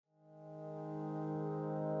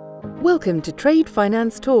Welcome to Trade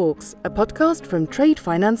Finance Talks, a podcast from Trade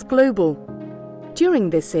Finance Global.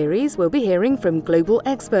 During this series, we'll be hearing from global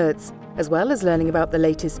experts, as well as learning about the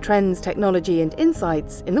latest trends, technology and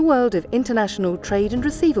insights in the world of international trade and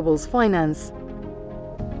receivables finance.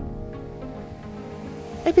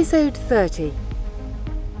 Episode 30.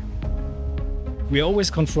 We're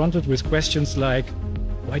always confronted with questions like,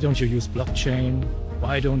 why don't you use blockchain?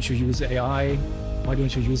 Why don't you use AI? Why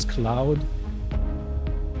don't you use cloud?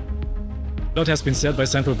 A lot has been said by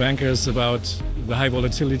central bankers about the high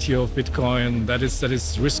volatility of Bitcoin, that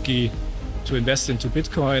is risky to invest into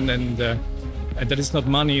Bitcoin, and that is not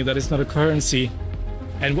money, that is not a currency.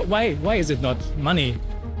 And why is it not money?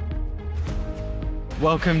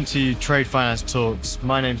 Welcome to Trade Finance Talks.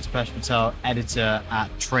 My name is Dipesh Patel, editor at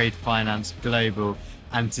Trade Finance Global,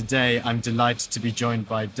 and today I'm delighted to be joined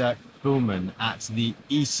by Dirk Buhlmann at the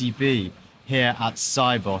ECB here at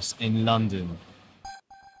Sibos in London.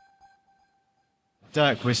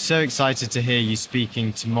 Dirk, we're so excited to hear you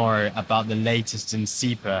speaking tomorrow about the latest in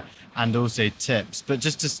SEPA and also TIPS. But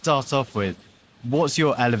just to start off with, what's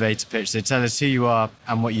your elevator pitch? So tell us who you are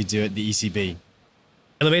and what you do at the ECB.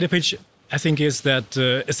 Elevator pitch, I think, is that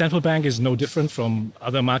a central bank is no different from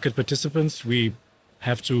other market participants. We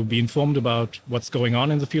have to be informed about what's going on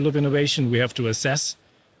in the field of innovation. We have to assess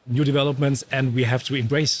new developments, and we have to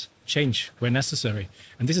embrace change where necessary.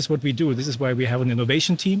 And this is what we do. This is why we have an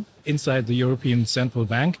innovation team inside the European Central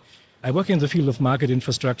Bank. I work in the field of market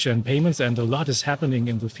infrastructure and payments, and a lot is happening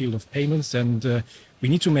in the field of payments. And we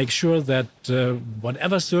need to make sure that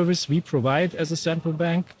whatever service we provide as a central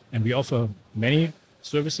bank, and we offer many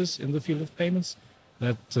services in the field of payments,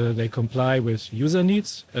 that they comply with user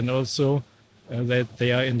needs, and also that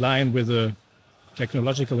they are in line with the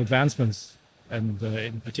technological advancements, and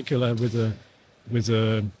in particular with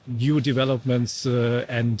the new developments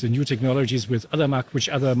and new technologies which other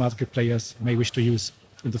market players may wish to use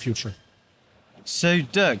in the future. So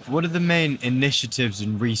Dirk, what are the main initiatives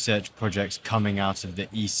and research projects coming out of the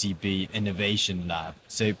ECB Innovation Lab?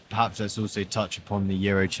 So perhaps let's also touch upon the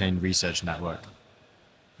Eurochain Research Network.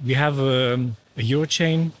 We have a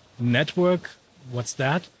Eurochain network. What's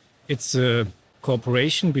that? It's a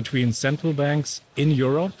cooperation between central banks in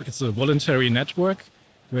Europe. It's a voluntary network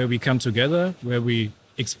where we come together, where we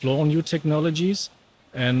explore new technologies,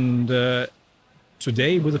 and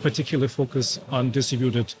today with a particular focus on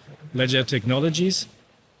distributed ledger technologies.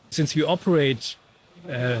 Since we operate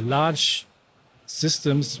large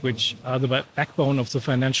systems which are the backbone of the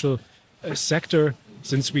financial sector,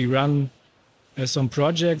 since we run some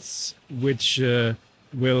projects which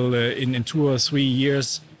will in 2 or 3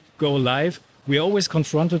 years go live, we are always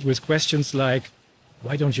confronted with questions like,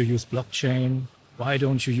 why don't you use blockchain? Why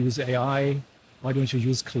don't you use AI? Why don't you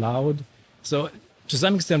use cloud? So to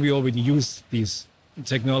some extent, we already use these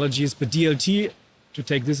technologies, but DLT, to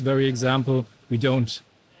take this very example, we don't.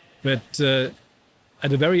 But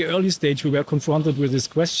at a very early stage, we were confronted with this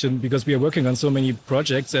question because we are working on so many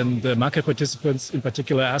projects, and the market participants in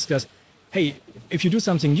particular ask us, hey, if you do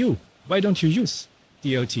something new, why don't you use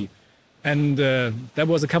DLT? And that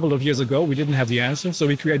was a couple of years ago. We didn't have the answer, so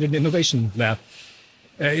we created an innovation lab.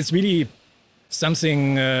 It's really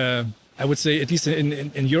something, I would say, at least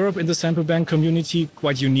in Europe, in the central bank community,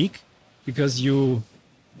 quite unique, because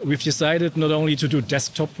we've decided not only to do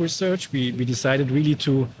desktop research, we decided really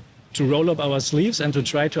to roll up our sleeves and to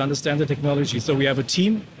try to understand the technology. So we have a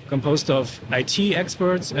team composed of IT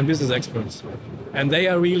experts and business experts. And they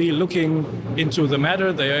are really looking into the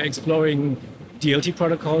matter. They are exploring DLT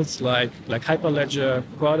protocols like Hyperledger,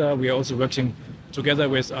 Corda. We are also working together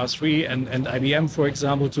with R3 and IBM, for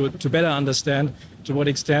example, to better understand to what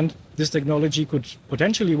extent this technology could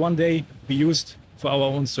potentially one day be used for our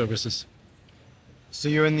own services. So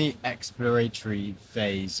you're in the exploratory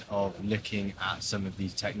phase of looking at some of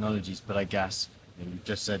these technologies, but I guess you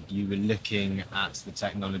just said you were looking at the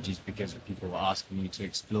technologies because people were asking you to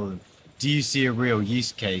explore them. Do you see a real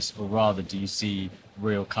use case, or rather do you see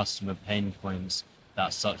real customer pain points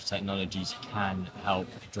that such technologies can help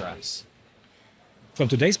address? From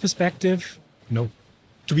today's perspective, no.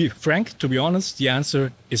 To be frank, to be honest, the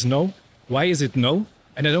answer is no. Why is it no?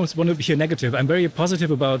 And I don't want to be here negative. I'm very positive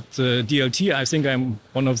about DLT. I think I'm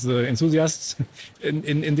one of the enthusiasts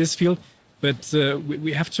in this field. But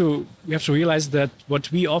we have to realize that what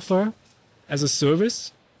we offer as a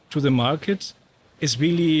service to the market is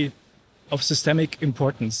really of systemic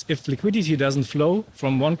importance. If liquidity doesn't flow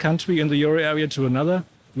from one country in the euro area to another,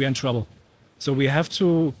 we're in trouble. So we have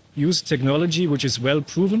to use technology which is well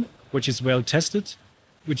proven, which is well tested,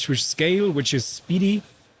 which scale, which is speedy.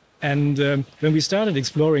 And when we started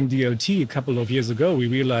exploring DLT a couple of years ago, we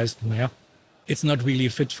realized, it's not really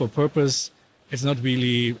fit for purpose. It's not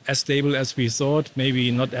really as stable as we thought, maybe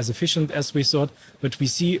not as efficient as we thought, but we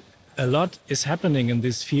see a lot is happening in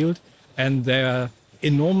this field, and there are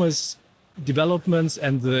enormous developments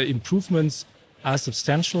and the improvements are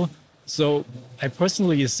substantial. So I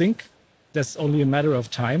personally think that's only a matter of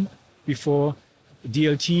time before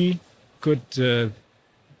DLT could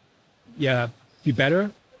be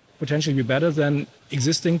better, potentially be better than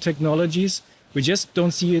existing technologies. We just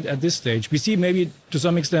don't see it at this stage. We see maybe to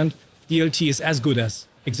some extent DLT is as good as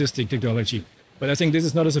existing technology. But I think this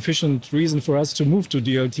is not a sufficient reason for us to move to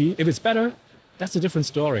DLT. If it's better, that's a different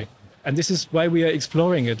story. And this is why we are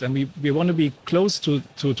exploring it. And we want to be close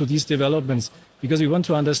to these developments because we want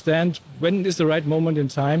to understand when is the right moment in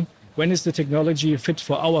time, when is the technology fit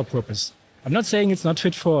for our purpose. I'm not saying it's not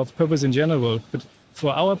fit for purpose in general, but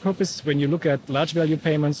for our purpose, when you look at large value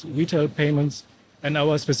payments, retail payments, and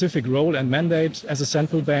our specific role and mandate as a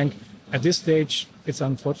central bank, at this stage, it's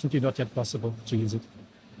unfortunately not yet possible to use it.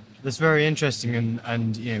 That's very interesting,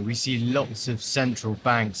 and we see lots of central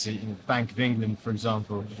banks, Bank of England, for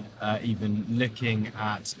example, even looking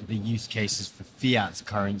at the use cases for fiat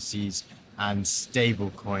currencies and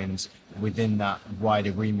stable coins within that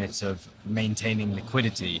wider remit of maintaining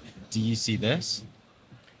liquidity. Do you see this?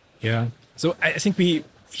 Yeah. So I think we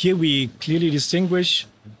clearly distinguish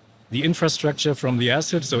the infrastructure from the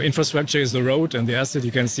asset. So infrastructure is the road, and the asset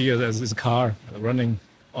you can see as a car running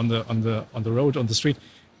on the road, on the street.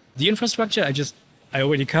 The infrastructure I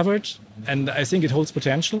already covered, and I think it holds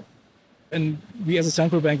potential. And we as a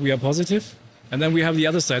central bank, we are positive. And then we have the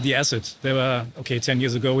other side, the asset. 10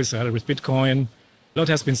 years ago we started with Bitcoin. A lot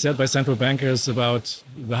has been said by central bankers about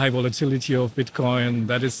the high volatility of Bitcoin,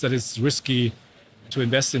 that is risky to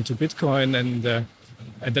invest into Bitcoin, and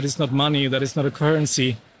that is not money, that is not a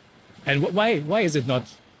currency. And why is it not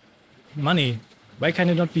money? Why can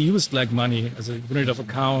it not be used like money, as a unit of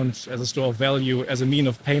account, as a store of value, as a mean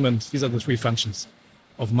of payment? These are the three functions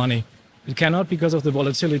of money. It cannot because of the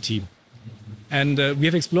volatility. And we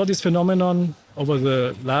have explored this phenomenon over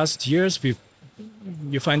the last years.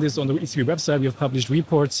 You find this on the ECB website. We have published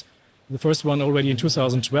reports, the first one already in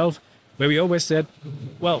 2012, where we always said,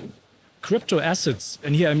 well, crypto assets,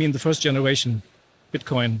 and here I mean the first generation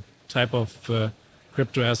Bitcoin type of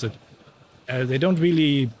crypto asset, they cannot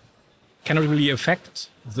really affect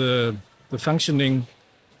the functioning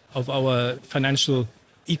of our financial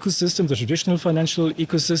ecosystem, the traditional financial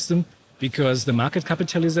ecosystem, because the market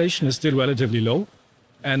capitalization is still relatively low,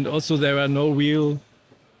 and also there are no real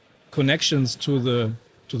connections to the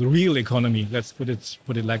real economy. Let's put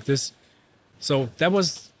it like this. So that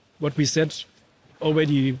was what we said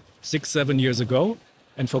already 6-7 years ago,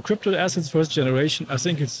 and for crypto assets first generation, I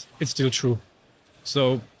think it's still true.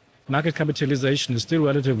 So market capitalization is still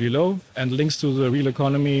relatively low, and links to the real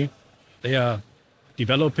economy, they are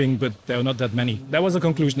developing, but there are not that many. That was the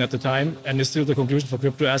conclusion at the time, and is still the conclusion for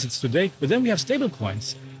crypto assets today. But then we have stable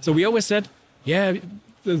coins. So we always said,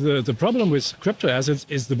 the problem with crypto assets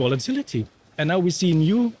is the volatility. And now we see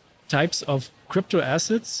new types of crypto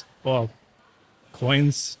assets or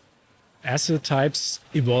coins, asset types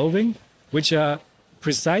evolving, which are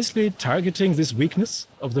precisely targeting this weakness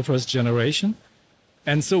of the first generation.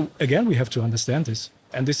 And so, again, we have to understand this.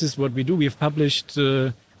 And this is what we do. We've published,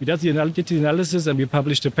 we did the analysis, and we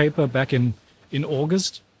published a paper back in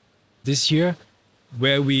August this year,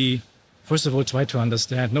 where we, first of all, try to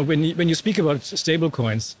understand. Now, when you speak about stable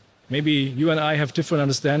coins, maybe you and I have different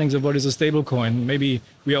understandings of what is a stable coin. Maybe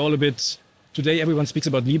we are all a bit, today everyone speaks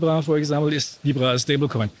about Libra, for example. Is Libra a stable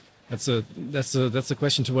coin? That's a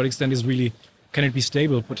question, to what extent is really, can it be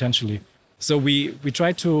stable potentially? So we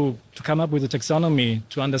try to come up with a taxonomy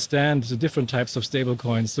to understand the different types of stable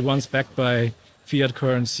coins, the ones backed by fiat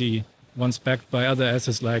currency, ones backed by other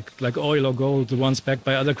assets like oil or gold, the ones backed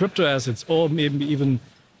by other crypto assets, or maybe even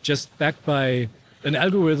just backed by an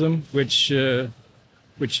algorithm which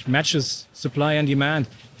matches supply and demand.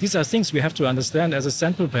 These are things we have to understand as a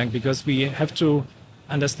central bank, because we have to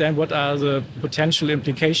understand what are the potential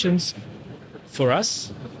implications for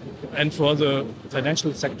us and for the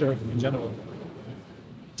financial sector in general.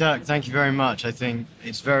 Dirk, thank you very much. I think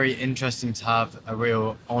it's very interesting to have a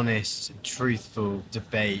real honest, truthful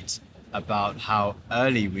debate about how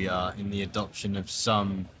early we are in the adoption of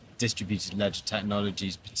some distributed ledger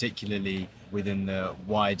technologies, particularly within the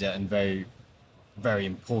wider and very, very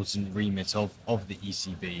important remit of the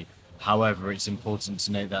ECB. However, it's important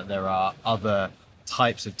to note that there are other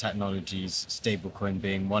types of technologies, stablecoin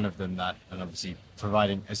being one of them, that, and obviously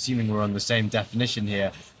assuming we're on the same definition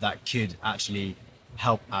here, that could actually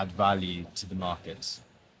help add value to the markets.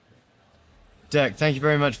 Dirk, thank you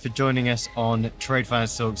very much for joining us on Trade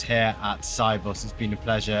Finance Talks here at Sibos. It's been a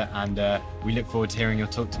pleasure, and we look forward to hearing your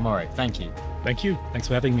talk tomorrow. Thank you. Thank you. Thanks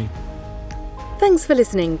for having me. Thanks for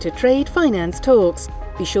listening to Trade Finance Talks.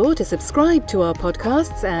 Be sure to subscribe to our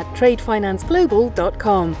podcasts at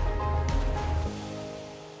tradefinanceglobal.com.